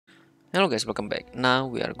Hello guys, welcome back. Now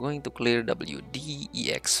we are going to clear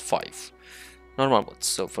WDEX5 normal mode.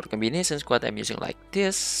 So for combination squad I'm using like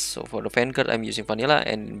this. So for the Vanguard I'm using vanilla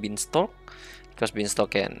and Beanstalk, because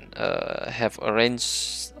Beanstalk can have a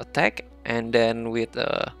range attack, and then with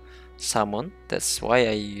summon, that's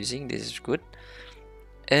why I using this is good.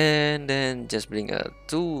 And then just bring a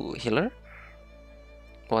 2 healer,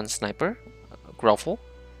 1 sniper, grovel,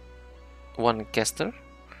 1 caster,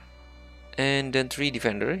 and then 3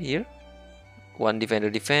 defender here. 1 defender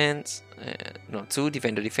defense, no, 2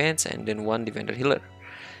 defender defense, and then 1 defender healer,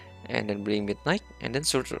 and then bring midnight, and then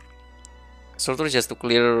sorcerer. Sorcerer just to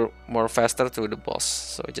clear more faster to the boss.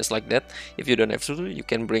 So just like that. If you don't have sorcerer, you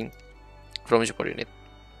can bring from support unit.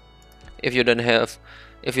 If you don't have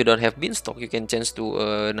beanstalk, you can change to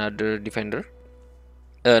another defender.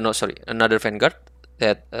 No, sorry, another vanguard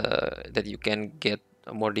that you can get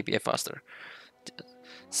more DPS faster.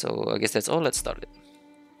 So I guess that's all. Let's start it.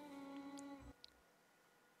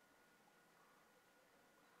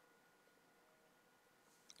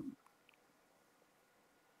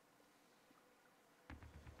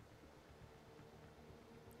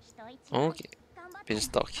 Okay,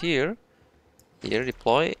 beanstalk here. Here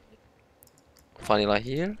deploy vanilla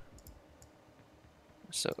here.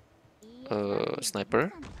 So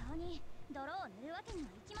sniper,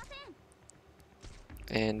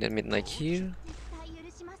 and then midnight here.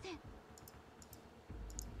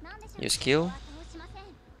 New skill.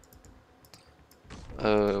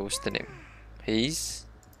 What's the name? Haze.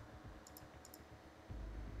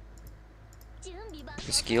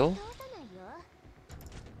 New skill.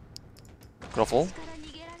 Grovel.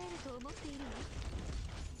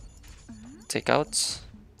 Takeouts.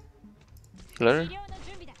 Healer.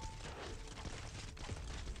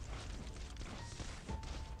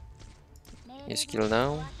 New skill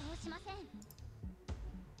now.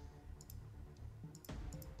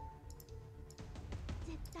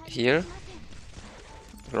 Here.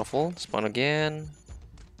 Grovel. Spawn again.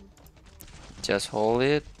 Just hold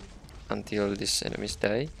it until these enemies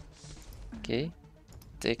die. Okay.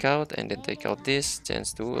 Take out, and then take out this.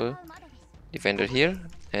 Chance to a defender here,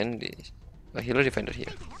 and a healer defender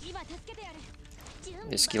here.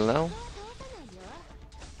 This skill now.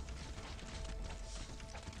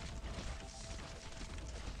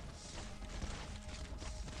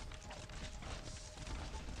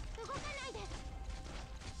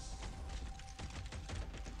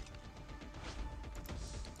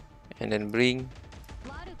 And then bring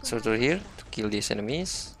sorcerer here to kill these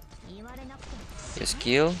enemies. Yes,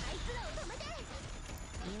 kill.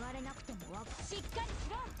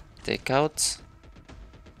 Take out.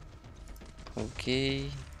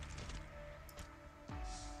 Okay.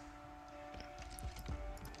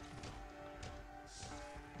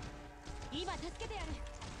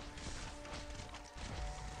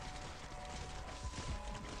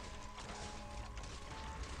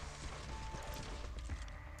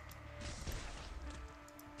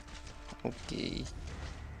 Okay.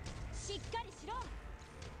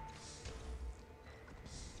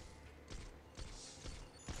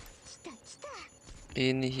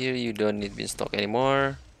 In here you don't need beanstalk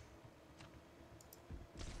anymore.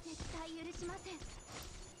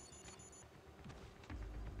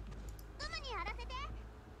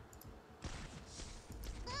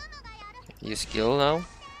 Use skill now.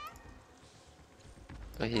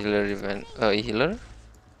 A healer event, a healer.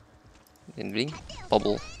 Then bring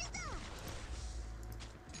bubble.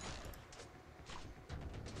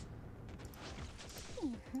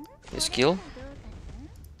 Use skill.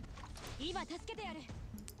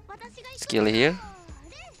 Skill here.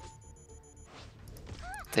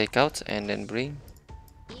 Take out, and then bring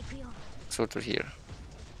sorcerer here.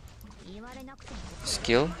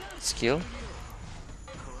 Skill.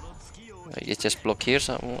 I guess just block here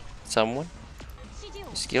someone.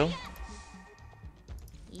 Skill.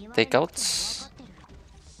 Take out.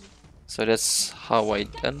 So that's how I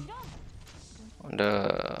done on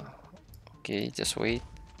the. Okay, just wait.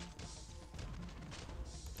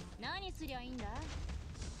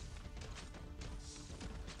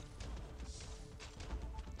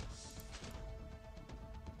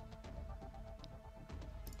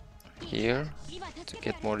 Here to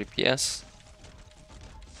get more DPS.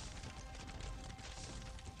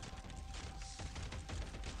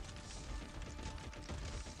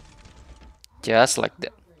 Just like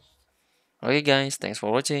that. Okay guys, thanks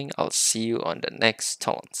for watching. I'll see you on the next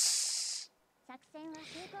taunts.